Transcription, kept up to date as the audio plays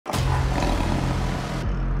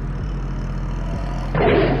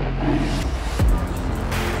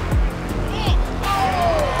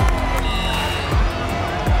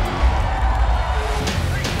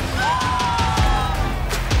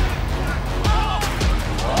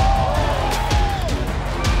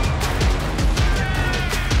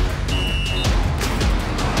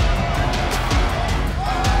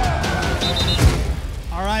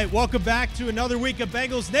welcome back to another week of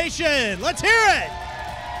Bengals Nation. Let's hear it.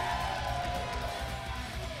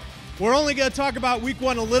 We're only going to talk about week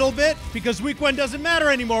 1 a little bit because week 1 doesn't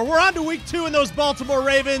matter anymore. We're on to week 2 and those Baltimore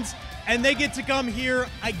Ravens, and they get to come here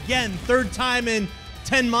again, third time in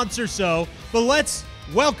 10 months or so. But let's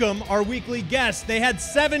welcome our weekly guests. They had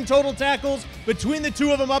 7 total tackles between the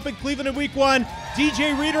two of them up in Cleveland in week 1,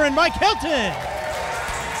 DJ Reader and Mike Hilton.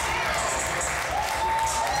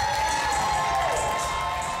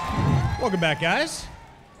 Welcome back, guys.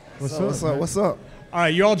 What's up? All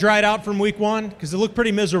right, you all dried out from week 1? Because it looked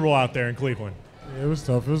pretty miserable out there in Cleveland. Yeah, it was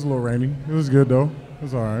tough. It was a little rainy. It was good, though. It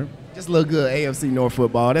was all right. Just a little good AFC North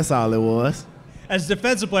football. That's all it was. As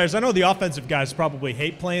defensive players, I know the offensive guys probably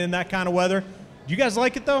hate playing in that kind of weather. Do you guys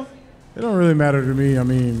like it, though? It don't really matter to me. I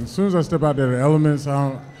mean, as soon as I step out there, the elements,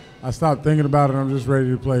 I stop thinking about it. I'm just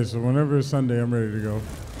ready to play. So whenever it's Sunday, I'm ready to go.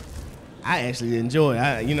 I actually enjoy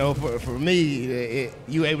it. For me,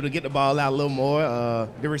 you able to get the ball out a little more.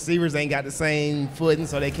 The receivers ain't got the same footing,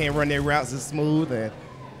 so they can't run their routes as smooth. And,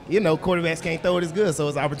 quarterbacks can't throw it as good, so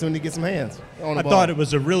it's an opportunity to get some hands on the ball. I thought it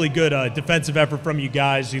was a really good defensive effort from you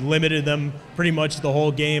guys. You limited them pretty much the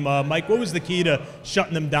whole game. Mike, what was the key to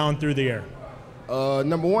shutting them down through the air?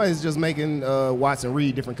 Number one is just making Watson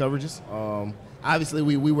read different coverages. Obviously,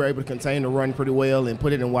 we were able to contain the run pretty well and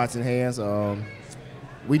put it in Watson's hands.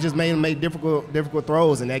 We just made him make difficult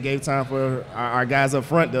throws, and that gave time for our guys up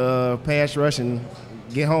front to pass rush and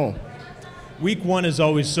get home. Week 1 is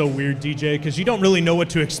always so weird, DJ, because you don't really know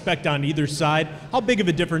what to expect on either side. How big of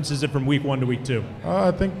a difference is it from week 1 to week 2?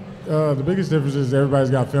 I think the biggest difference is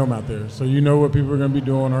everybody's got film out there. So you know what people are going to be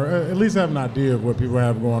doing, or at least have an idea of what people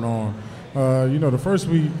have going on. The first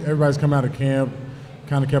week, everybody's come out of camp,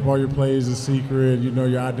 kind of kept all your plays a secret, your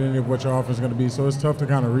identity of what your offense is going to be. So it's tough to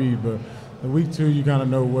kind of read, but the week 2, you kind of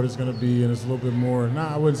know what it's going to be, and it's a little bit more,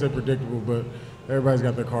 I wouldn't say predictable, but everybody's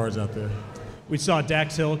got their cards out there. We saw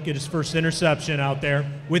Dax Hill get his first interception out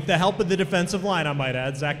there with the help of the defensive line, I might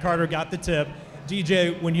add. Zach Carter got the tip.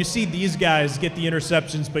 DJ, when you see these guys get the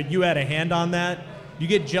interceptions, but you had a hand on that, you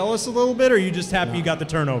get jealous a little bit, or are you just happy you got the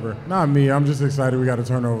turnover? Not me. I'm just excited we got a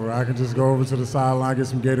turnover. I can just go over to the sideline, get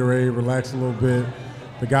some Gatorade, relax a little bit.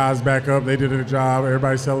 The guys back up. They did their job.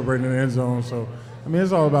 Everybody's celebrating in the end zone. So,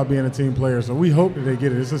 it's all about being a team player. So we hope that they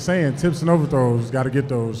get it. It's a saying, tips and overthrows, got to get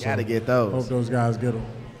those. Got to get those. Hope those guys get them.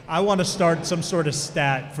 I want to start some sort of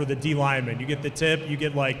stat for the D lineman. You get the tip, you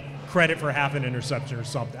get credit for half an interception or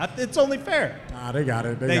something. It's only fair. Nah, they got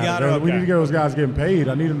it. They got it. Okay. We need to get those guys getting paid.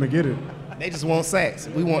 I need them to get it. They just want sacks.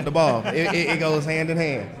 We want the ball. It goes hand in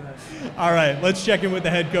hand. All right, let's check in with the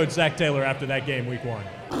head coach, Zac Taylor, after that game, week 1.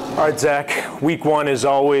 All right, Zach, week 1 is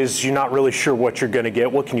always, you're not really sure what you're going to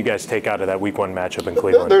get. What can you guys take out of that week 1 matchup in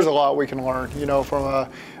Cleveland? There's a lot we can learn, from a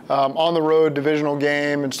on-the-road divisional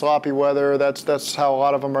game and sloppy weather. That's how a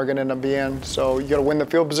lot of them are going to end up being. So you got to win the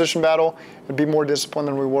field position battle and be more disciplined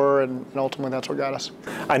than we were, and ultimately that's what got us.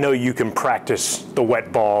 I know you can practice the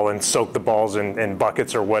wet ball and soak the balls in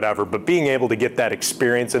buckets or whatever, but being able to get that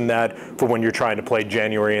experience in that for when you're trying to play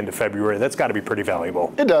January into February, that's got to be pretty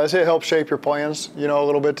valuable. It does. It helps shape your plans, a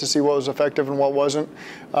little bit to see what was effective and what wasn't.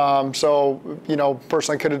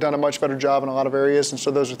 Personally could have done a much better job in a lot of areas, and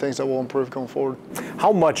so those are things that will improve going forward.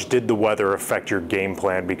 How much did the weather affect your game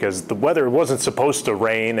plan? Because the weather wasn't supposed to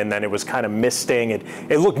rain, and then it was kind of misting.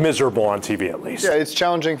 It looked miserable on TV at least. Yeah, it's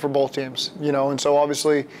challenging for both teams, and so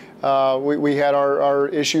obviously we had our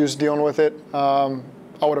issues dealing with it. I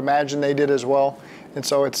would imagine they did as well. And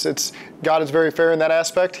so God is very fair in that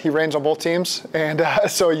aspect. He reigns on both teams, and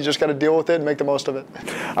so you just got to deal with it and make the most of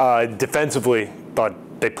it. Defensively, thought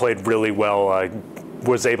they played really well.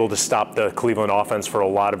 Was able to stop the Cleveland offense for a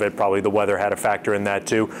lot of it. Probably the weather had a factor in that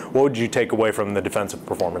too. What would you take away from the defensive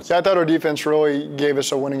performance? Yeah, I thought our defense really gave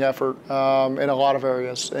us a winning effort in a lot of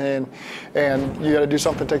areas, and you got to do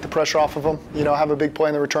something to take the pressure off of them. Have a big play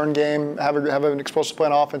in the return game, have an explosive play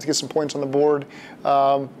on offense, get some points on the board.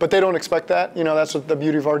 But they don't expect that. That's the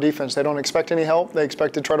beauty of our defense. They don't expect any help. They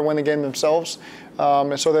expect to try to win the game themselves.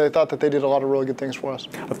 And so they thought that they did a lot of really good things for us.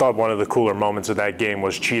 I thought one of the cooler moments of that game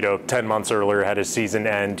was Cheeto, 10 months earlier, had his season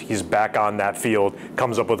end. He's back on that field,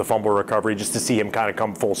 comes up with a fumble recovery, just to see him kind of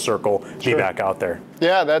come full circle, be back out there.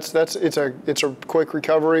 Yeah, it's a quick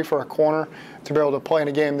recovery for a corner to be able to play in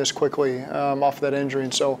a game this quickly off of that injury.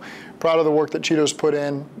 And so proud of the work that Cheeto's put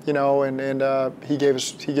in, and he gave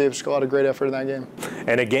us a lot of great effort in that game.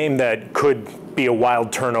 And a game that could be a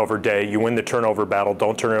wild turnover day. You win the turnover battle,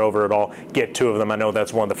 don't turn it over at all, get 2 of them. I know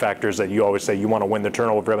that's one of the factors that you always say you want to win the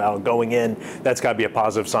turnover battle going in. That's got to be a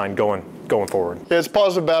positive sign going forward. Yeah, it's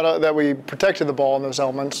positive that we protected the ball in those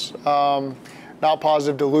elements. not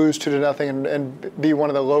positive to lose 2-0 and be one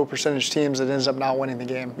of the low percentage teams that ends up not winning the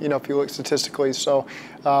game, if you look statistically. So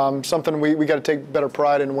something we got to take better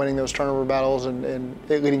pride in winning those turnover battles and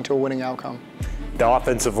it leading to a winning outcome. The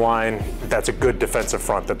offensive line, that's a good defensive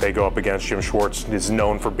front that they go up against. Jim Schwartz is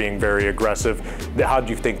known for being very aggressive. How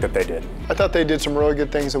do you think that they did? I thought they did some really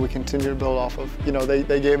good things that we continue to build off of.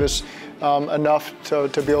 They gave us enough to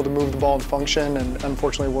be able to move the ball and function, and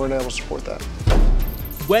unfortunately we weren't able to support that.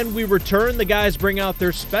 When we return, the guys bring out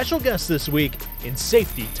their special guest this week in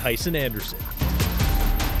safety Tycen Anderson.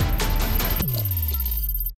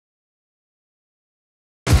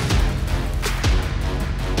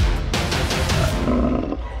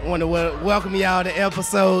 I want to welcome y'all to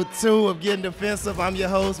episode 2 of Getting Defensive. I'm your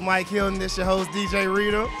host, Mike Hilton. This your host, DJ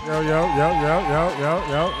Reader.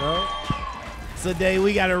 Yo. Today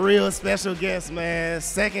we got a real special guest, man.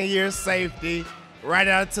 Second-year safety, right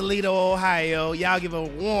out of Toledo, Ohio. Y'all give a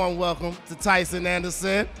warm welcome to Tycen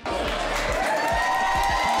Anderson.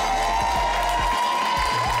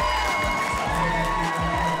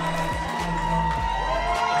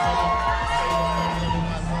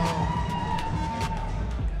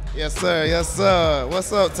 Yes, sir. Yes, sir.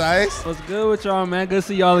 What's up, Tyce? What's good with y'all, man? Good to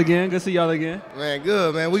see y'all again. Man,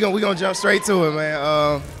 good, man. We gonna jump straight to it,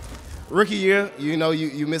 man. Rookie year,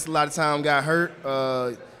 you missed a lot of time, got hurt.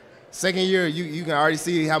 Second year, you can already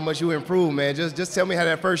see how much you improved, man. Just tell me how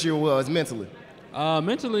that first year was mentally.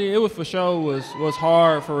 Mentally, it was for sure was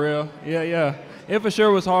hard for real. Yeah. It for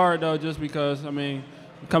sure was hard though, just because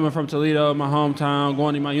coming from Toledo, my hometown,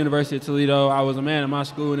 going to my University of Toledo, I was a man in my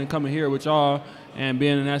school, and then coming here with y'all and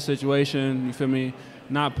being in that situation, you feel me,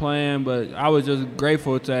 not playing, but I was just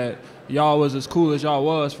grateful that y'all was as cool as y'all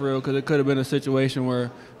was for real, because it could have been a situation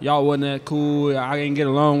where y'all wasn't that cool, I didn't get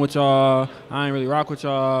along with y'all, I ain't really rock with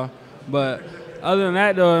y'all. But other than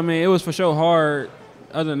that though, it was for sure hard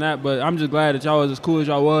other than that, but I'm just glad that y'all was as cool as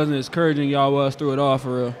y'all was and as encouraging y'all was through it all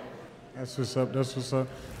for real. That's what's up.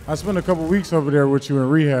 I spent a couple weeks over there with you in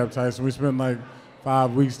rehab, Tycen. We spent like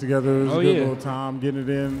 5 weeks together. It was a good little time getting it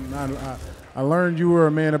in. I learned you were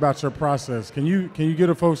a man about your process. Can you give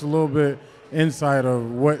the folks a little bit insight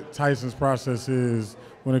of what Tycen's process is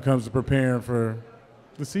when it comes to preparing for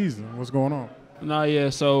the season? What's going on?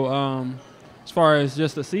 So as far as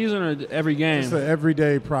just the season or every game? It's an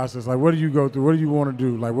everyday process. Like, what do you go through? What do you want to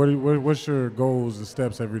do? Like, what's your goals and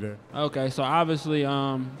steps every day? Okay, so obviously,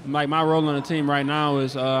 like my role on the team right now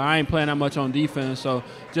is I ain't playing that much on defense, so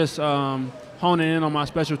just honing in on my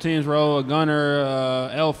special teams role, a gunner,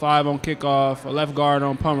 L5 on kickoff, a left guard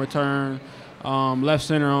on punt return, left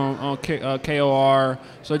center on KOR.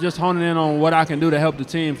 So just honing in on what I can do to help the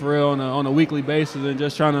team for real on a weekly basis, and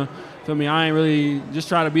just trying to, I ain't really just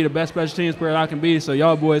trying to be the best special teams player I can be, so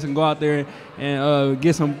y'all boys can go out there and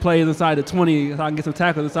get some plays inside the 20, so I can get some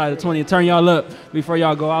tackles inside the 20 and turn y'all up before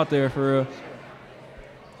y'all go out there for real.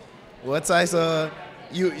 Well, Tyce,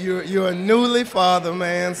 you're a newly father,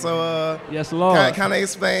 man. So yes, Lord. Kind of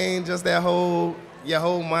explain just your whole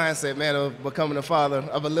mindset, man, of becoming a father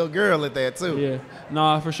of a little girl at that too. Yeah,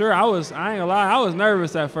 no, for sure. I ain't gonna lie, I was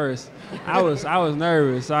nervous at first. I was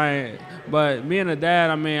nervous. But being a dad,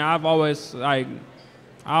 I've always I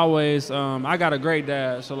got a great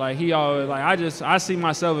dad. So he always I see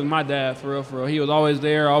myself as my dad for real. He was always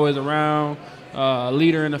there, always around.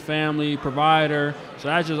 Leader in the family, provider. So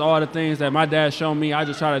that's just all the things that my dad showed me. I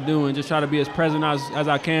just try to do and just try to be as present as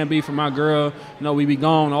I can be for my girl. We be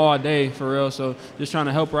gone all day for real. So just trying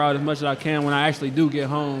to help her out as much as I can when I actually do get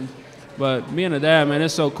home. But being a dad, man,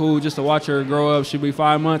 it's so cool just to watch her grow up. She'll be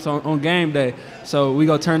 5 months on game day. So we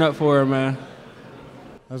gonna turn up for her, man.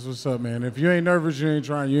 That's what's up, man. If you ain't nervous, you ain't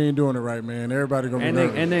trying, you ain't doing it right, man. Everybody gonna be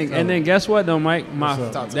nervous. And then guess what though, Mike?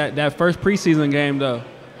 That first preseason game though.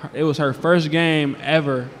 It was her first game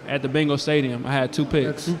ever at the Bengals Stadium. I had 2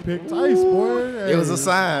 picks. That 2-pick Tyce, boy. Hey. It was a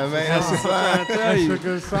sign, man. That's a sign. I'm trying to tell you. That's a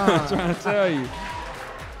good sign. I'm trying to tell you.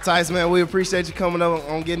 Tyce, man, we appreciate you coming up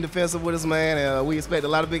on Getting Defensive with us, man. And we expect a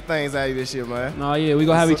lot of big things out of you this year, man. No, yeah, we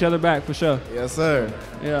gonna have each other back for sure. Yes, sir.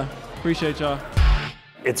 Yeah, appreciate y'all.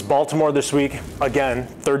 It's Baltimore this week. Again,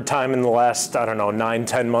 third time in the last,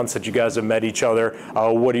 9-10 months that you guys have met each other.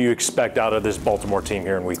 What do you expect out of this Baltimore team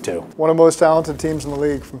here in week 2? One of the most talented teams in the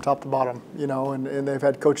league from top to bottom, and they've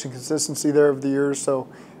had coaching consistency there over the years. So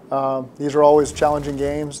these are always challenging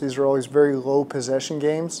games. These are always very low possession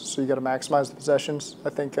games. So you got to maximize the possessions.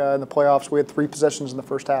 I think in the playoffs we had 3 possessions in the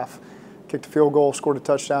first half. Kicked a field goal, scored a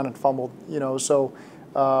touchdown, and fumbled. So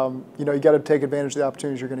you got to take advantage of the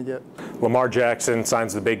opportunities you're going to get. Lamar Jackson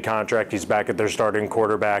signs the big contract. He's back at their starting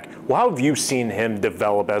quarterback. Well, how have you seen him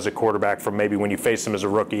develop as a quarterback from maybe when you faced him as a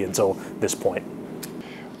rookie until this point?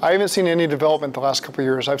 I haven't seen any development the last couple of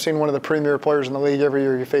years. I've seen one of the premier players in the league every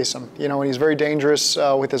year you face him. You know, and he's very dangerous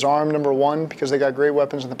with his arm, number one, because they got great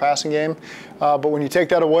weapons in the passing game. But when you take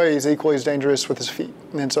that away, he's equally as dangerous with his feet.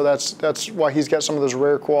 And so that's why he's got some of those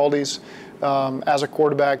rare qualities as a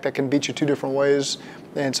quarterback that can beat you two different ways.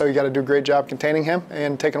 And so you got to do a great job containing him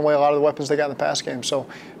and taking away a lot of the weapons they got in the pass game. So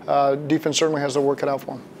defense certainly has their work cut out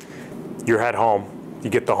for him. You're at home. You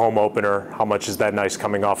get the home opener. How much is that nice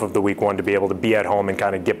coming off of the week one to be able to be at home and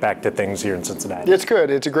kind of get back to things here in Cincinnati? It's good.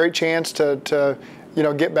 It's a great chance to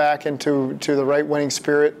get back into the right winning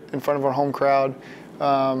spirit in front of our home crowd.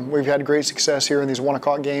 We've had great success here in these 1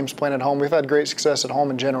 o'clock games playing at home. We've had great success at home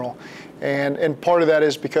in general. And part of that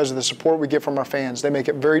is because of the support we get from our fans. They make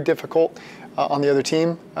it very difficult on the other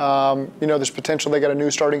team. There's potential they got a new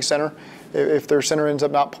starting center. If their center ends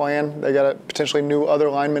up not playing, they got a potentially new other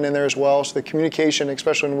lineman in there as well. So the communication,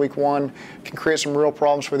 especially in week one, can create some real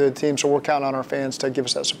problems for the team. So we're counting on our fans to give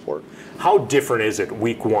us that support. How different is it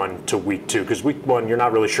week one to week two? Because week one, you're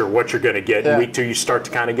not really sure what you're going to get. In week two, you start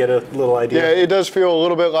to kind of get a little idea. Yeah, it does feel a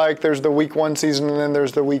little bit like there's the week one season and then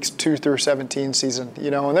there's the weeks 2 through 17 season.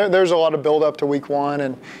 And there's a lot of build up to week one.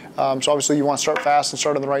 And so obviously you want to start fast and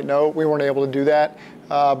start on the right note. We weren't able to do that.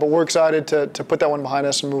 But we're excited to put that one behind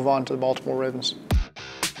us and move on to the Baltimore Ravens.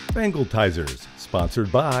 Bengal Tizers,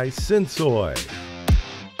 sponsored by Sensoy.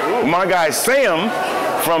 My guy Sam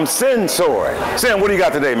from Sensoy. Sam, what do you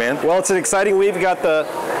got today, man? Well, it's an exciting week. We got the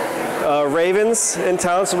Ravens in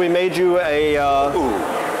town, so we made you a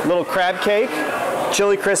little crab cake,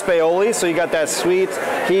 chili crisp aioli. So you got that sweet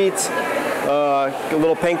heat, a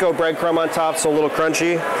little panko breadcrumb on top, so a little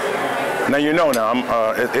crunchy. Now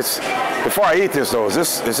it's before I eat this though. Is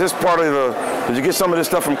this part of the? Did you get some of this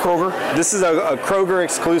stuff from Kroger? This is a Kroger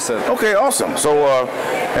exclusive. Okay, awesome. So,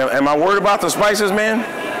 am I worried about the spices, man?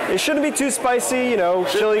 It shouldn't be too spicy.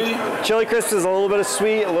 Chili crisp is a little bit of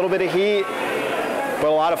sweet, a little bit of heat, but a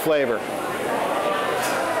lot of flavor.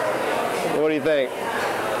 What do you think?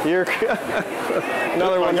 You're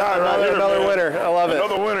another winner. I love it.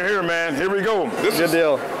 Another winner here, man. Here we go. Good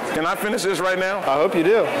deal. Can I finish this right now? I hope you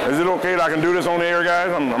do. Is it okay that I can do this on the air,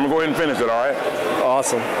 guys? I'm going to go ahead and finish it, all right?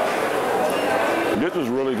 Awesome. This was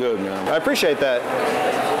really good, man. I appreciate that.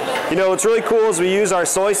 What's really cool is we use our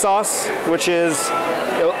soy sauce, which is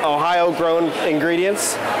Ohio-grown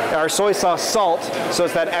ingredients. Our soy sauce salt, so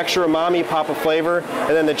it's that extra umami pop of flavor, and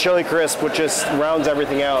then the chili crisp, which just rounds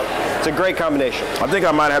everything out. It's a great combination. I think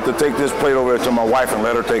I might have to take this plate over to my wife and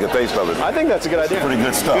let her take a taste of it. I think that's a good idea. Pretty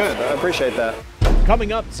good stuff. Good. I appreciate that.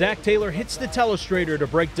 Coming up, Zac Taylor hits the Telestrator to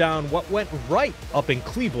break down what went right up in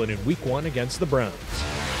Cleveland in Week 1 against the Browns.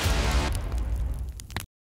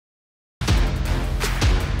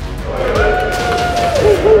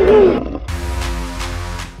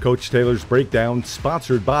 Coach Taylor's Breakdown,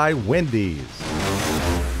 sponsored by Wendy's.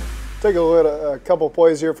 Take a look at a couple of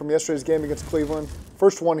plays here from yesterday's game against Cleveland.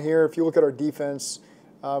 First one here, if you look at our defense,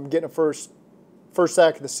 getting a first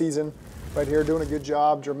sack of the season right here, doing a good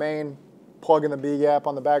job. Jermaine plugging the B gap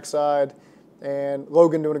on the backside, and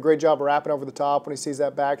Logan doing a great job of wrapping over the top when he sees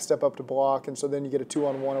that back step up to block, and so then you get a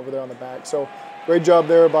 2-on-1 over there on the back. So great job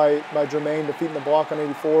there by Jermaine defeating the block on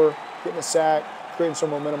 84, getting a sack, creating some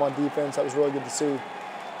momentum on defense. That was really good to see.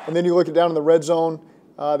 And then you look at down in the red zone,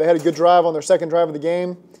 they had a good drive on their second drive of the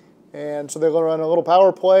game, and so they're going to run a little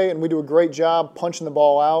power play, and we do a great job punching the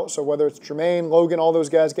ball out. So whether it's Jermaine, Logan, all those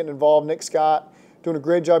guys getting involved, Nick Scott doing a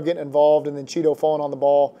great job getting involved, and then Cheeto falling on the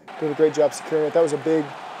ball, doing a great job securing it. That was a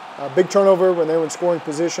big turnover when they were in scoring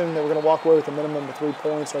position. They were going to walk away with a minimum of 3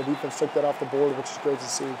 points. Our defense took that off the board, which is great to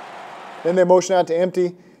see. Then they motion out to empty,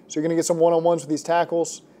 so you're going to get some one-on-ones with these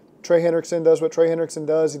tackles. Trey Hendrickson does what Trey Hendrickson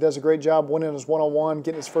does. He does a great job winning his one-on-one,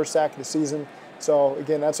 getting his first sack of the season. So,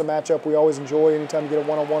 again, that's a matchup we always enjoy anytime you get a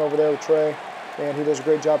one-on-one over there with Trey. And he does a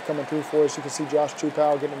great job coming through for us. You can see Josh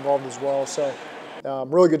Chupow getting involved as well. So,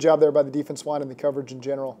 really good job there by the defense line and the coverage in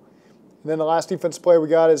general. And then the last defense play we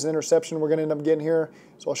got is an interception we're going to end up getting here.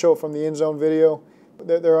 So I'll show it from the end zone video.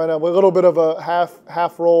 They're on a little bit of a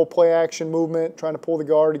half roll play action movement, trying to pull the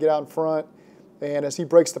guard to get out in front. And as he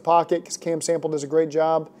breaks the pocket, because Cam Sample does a great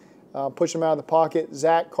job pushing him out of the pocket,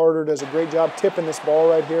 Zach Carter does a great job tipping this ball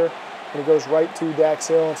right here. And it goes right to Dax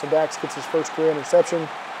Hill. And so Dax gets his first career interception.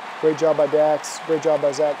 Great job by Dax. Great job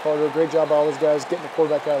by Zach Carter. Great job by all those guys getting the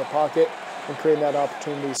quarterback out of the pocket and creating that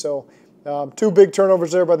opportunity. So 2 big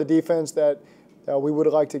turnovers there by the defense that we would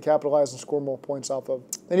like to capitalize and score more points off of.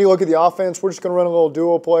 Then you look at the offense. We're just going to run a little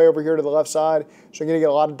duo play over here to the left side. So you're going to get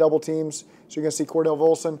a lot of double teams. So you're going to see Cordell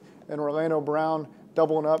Volson and Orlando Brown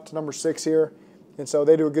doubling up to number 6 here. And so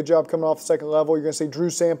they do a good job coming off the second level. You're going to see Drew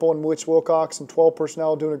Sample and Mitch Wilcox and 12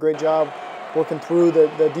 personnel doing a great job working through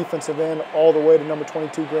the defensive end all the way to number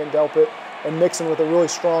 22, Grant Delpit, and mixing with a really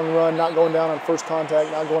strong run, not going down on first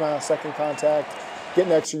contact, not going on second contact,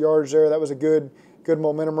 getting extra yards there. That was a good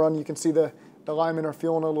momentum run. You can see the linemen are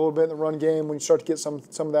feeling it a little bit in the run game when you start to get some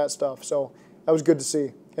of that stuff. So that was good to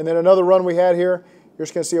see. And then another run we had here, you're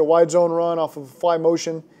just going to see a wide zone run off of fly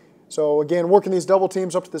motion. So again, working these double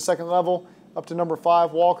teams up to the second level, up to number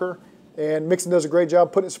 5, Walker. And Mixon does a great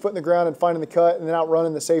job putting his foot in the ground and finding the cut and then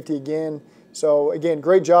outrunning the safety again. So again,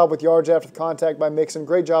 great job with yards after the contact by Mixon.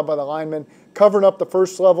 Great job by the lineman, covering up the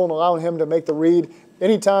first level and allowing him to make the read.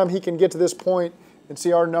 Anytime he can get to this point and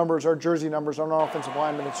see our numbers, our jersey numbers on our offensive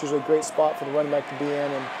lineman, it's usually a great spot for the running back to be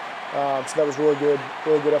in. And so that was really good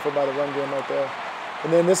effort by the run game right there.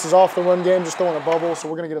 And then this is off the run game, just throwing a bubble. So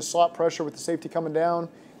we're going to get a slot pressure with the safety coming down.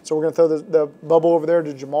 So we're going to throw the bubble over there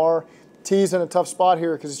to Jamar. T's in a tough spot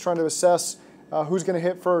here because he's trying to assess who's going to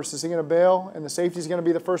hit first. Is he going to bail? And the safety's going to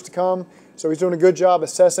be the first to come. So he's doing a good job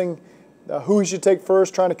assessing who he should take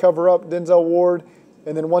first, trying to cover up Denzel Ward.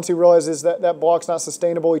 And then once he realizes that block's not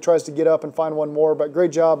sustainable, he tries to get up and find one more. But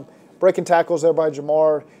great job breaking tackles there by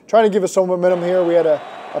Jamar. Trying to give us some momentum here. We had a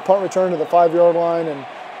punt return to the 5-yard line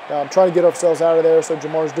and trying to get ourselves out of there. So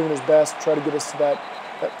Jamar's doing his best to try to get us to that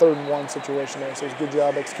 3rd and 1 situation there. So it's a good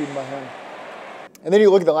job executing by him. And then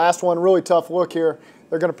you look at the last one, really tough look here.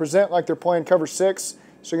 They're going to present like they're playing cover 6. So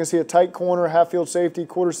you're going to see a tight corner, half-field safety,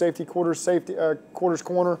 quarters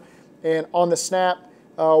corner. And on the snap,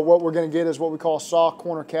 what we're going to get is what we call a soft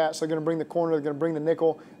corner cat. So they're going to bring the corner, they're going to bring the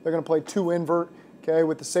nickel. They're going to play 2 invert, okay,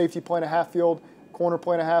 with the safety playing a half-field, corner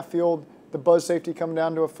playing a half-field, the buzz safety coming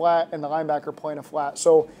down to a flat, and the linebacker playing a flat.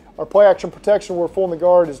 So our play-action protection, we're full in the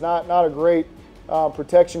guard, is not a great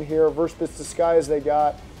protection here versus this disguise they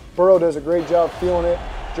got. Burrow does a great job feeling it.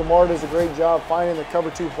 Jamar does a great job finding the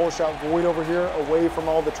cover 2 hole shot void over here away from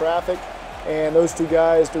all the traffic. And those 2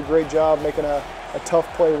 guys do a great job making a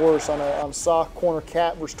tough play worse on soft corner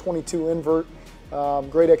cat versus 22 invert.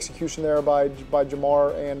 Great execution there by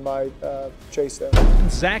Jamar and by Chase there.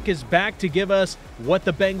 Zac is back to give us what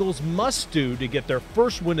the Bengals must do to get their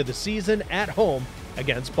first win of the season at home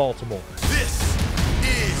against Baltimore. This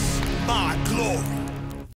is my glory.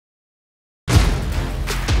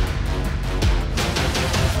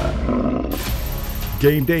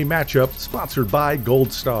 Game day matchup sponsored by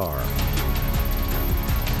Gold Star.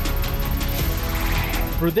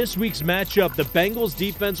 For this week's matchup, the Bengals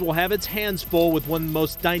defense will have its hands full with one of the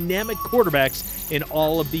most dynamic quarterbacks in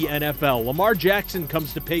all of the NFL. Lamar Jackson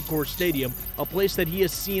comes to Paycor Stadium, a place that he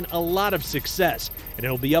has seen a lot of success. And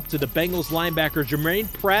it'll be up to the Bengals linebackers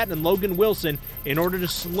Jermaine Pratt and Logan Wilson in order to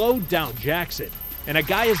slow down Jackson. And a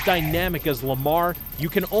guy as dynamic as Lamar, you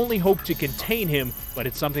can only hope to contain him, but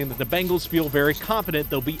it's something that the Bengals feel very confident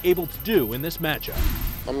they'll be able to do in this matchup.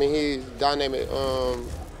 I mean, he's dynamic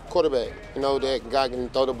quarterback. You know, that guy can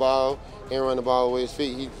throw the ball and run the ball with his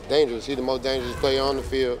feet. He's dangerous. He's the most dangerous player on the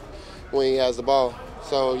field when he has the ball.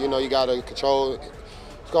 So, you know, you got to control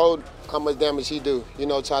how much damage he do. You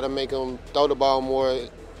know, try to make him throw the ball more,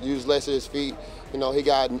 use less of his feet. You know,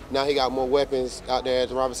 now he got more weapons out there at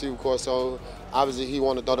the wide receiver course. So obviously he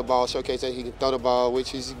want to throw the ball, showcase that he can throw the ball, which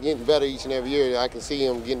he's getting better each and every year. I can see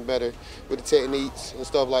him getting better with the techniques and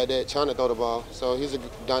stuff like that, trying to throw the ball. So he's a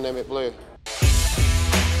dynamic player.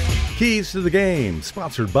 Keys to the game,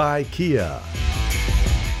 sponsored by Kia.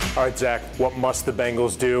 All right, Zac, what must the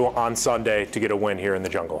Bengals do on Sunday to get a win here in the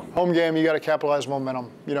jungle? Home game, you got to capitalize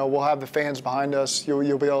momentum. You know, we'll have the fans behind us.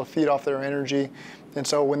 You'll be able to feed off their energy. And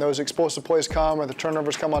so when those explosive plays come or the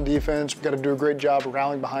turnovers come on defense, we've got to do a great job of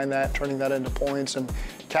rallying behind that, turning that into points, and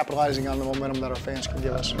capitalizing on the momentum that our fans can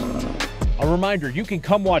give us. A reminder, you can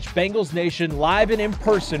come watch Bengals Nation live and in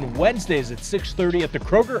person Wednesdays at 6:30 at the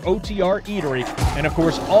Kroger OTR Eatery. And of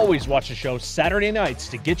course, always watch the show Saturday nights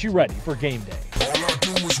to get you ready for game day.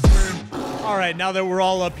 All right, now that we're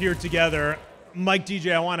all up here together, Mike,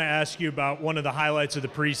 DJ, I want to ask you about one of the highlights of the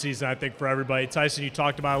preseason, I think, for everybody. Tycen, you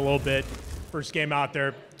talked about it a little bit. First game out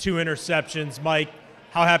there, 2 interceptions. Mike,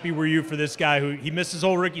 how happy were you for this guy who he missed his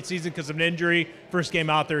whole rookie season because of an injury? First game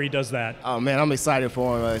out there, he does that. Oh, man, I'm excited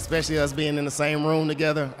for him, especially us being in the same room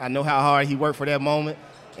together. I know how hard he worked for that moment.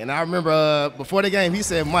 And I remember before the game, he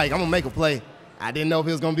said, Mike, I'm going to make a play. I didn't know if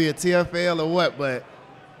it was going to be a TFL or what, but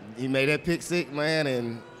he made that pick six, man,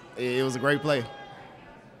 and it was a great play.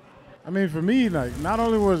 I mean, for me, like, not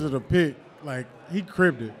only was it a pick, like, he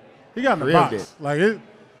cribbed it. He got in the box. Like,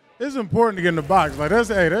 it's important to get in the box. Like,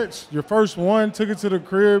 that's your first one, took it to the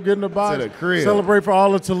crib, get in the box. To the crib. Celebrate for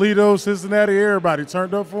all of Toledo, Cincinnati, everybody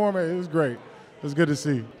turned up for him. It was great. it's good to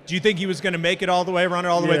see. Do you think he was going to make it all the way, run it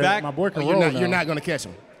all the way back? My boy can roll now. You're not going to catch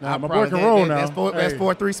him. Nah, my boy can roll now. That's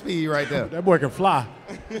 4.3 speed right there. That boy can fly.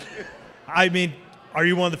 I mean, are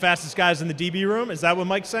you one of the fastest guys in the DB room? Is that what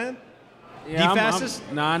Mike's saying? Yeah, the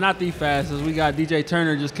fastest? Nah, not the fastest. We got DJ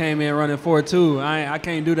Turner just came in running 4.2. I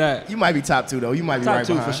can't do that. You might be top 2 though. You might be top right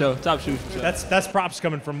 2 behind. for sure. Top 2 for sure. That's props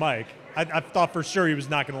coming from Mike. I thought for sure he was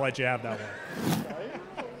not going to let you have that one.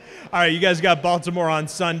 All right, you guys got Baltimore on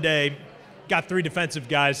Sunday. Got 3 defensive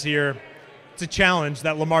guys here. It's a challenge.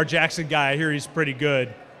 That Lamar Jackson guy, I hear he's pretty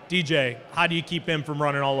good. DJ, how do you keep him from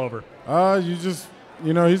running all over? He's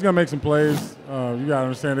going to make some plays. You got to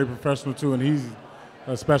understand they're professional too, and he's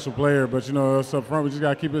a special player. But, us up front, we just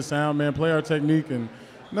got to keep it sound, man, play our technique, and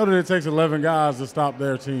know that it takes 11 guys to stop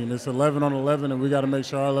their team. It's 11 on 11, and we got to make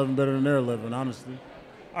sure our 11 better than their 11, honestly.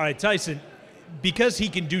 All right, Tycen, because he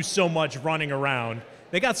can do so much running around,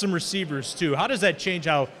 they got some receivers too. How does that change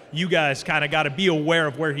how you guys kind of got to be aware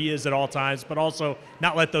of where he is at all times, but also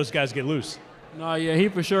not let those guys get loose? No, yeah, he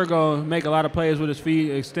for sure going to make a lot of plays with his feet,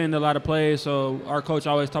 extend a lot of plays. So our coach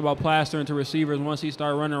always talk about plastering to receivers once he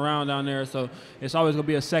start running around down there. So it's always going to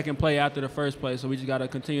be a second play after the first play. So we just got to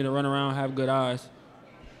continue to run around, have good eyes.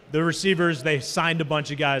 The receivers, they signed a bunch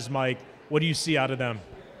of guys, Mike. What do you see out of them?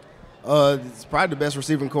 It's probably the best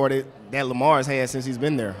receiving core that Lamar's had since he's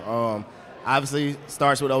been there. Obviously,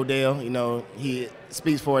 starts with Odell. He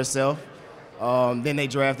speaks for himself. Then they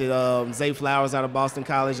drafted Zay Flowers out of Boston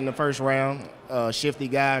College in the first round. Shifty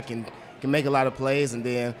guy, can make a lot of plays. And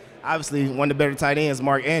then, obviously, one of the better tight ends,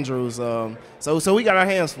 Mark Andrews. So we got our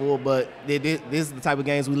hands full, but this is the type of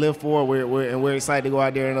games we live for. We're excited to go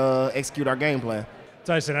out there and execute our game plan.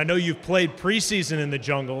 Tycen, I know you've played preseason in the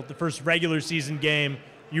jungle, the first regular season game.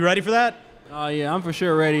 You ready for that? Oh, yeah, I'm for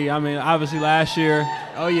sure ready. I mean, obviously last year,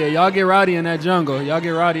 y'all get rowdy in that jungle. Y'all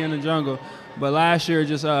get rowdy in the jungle. But last year,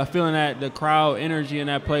 just feeling that the crowd energy in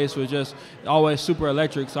that place was just always super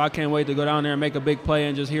electric. So I can't wait to go down there and make a big play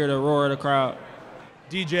and just hear the roar of the crowd.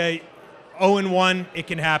 DJ, 0-1, it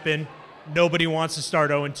can happen. Nobody wants to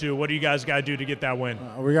start 0-2. What do you guys got to do to get that win?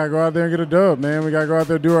 We got to go out there and get a dub, man. We got to go out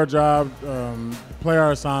there, do our job, play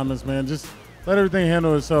our assignments, man. Just let everything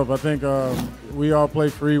handle itself. I think we all play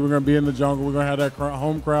free. We're going to be in the jungle. We're going to have that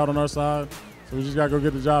home crowd on our side. So we just got to go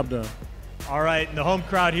get the job done. All right, and the home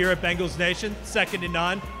crowd here at Bengals Nation, second to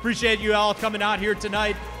none. Appreciate you all coming out here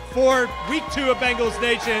tonight for Week 2 of Bengals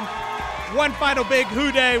Nation. One final big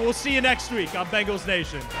Who Day. We'll see you next week on Bengals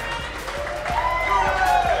Nation.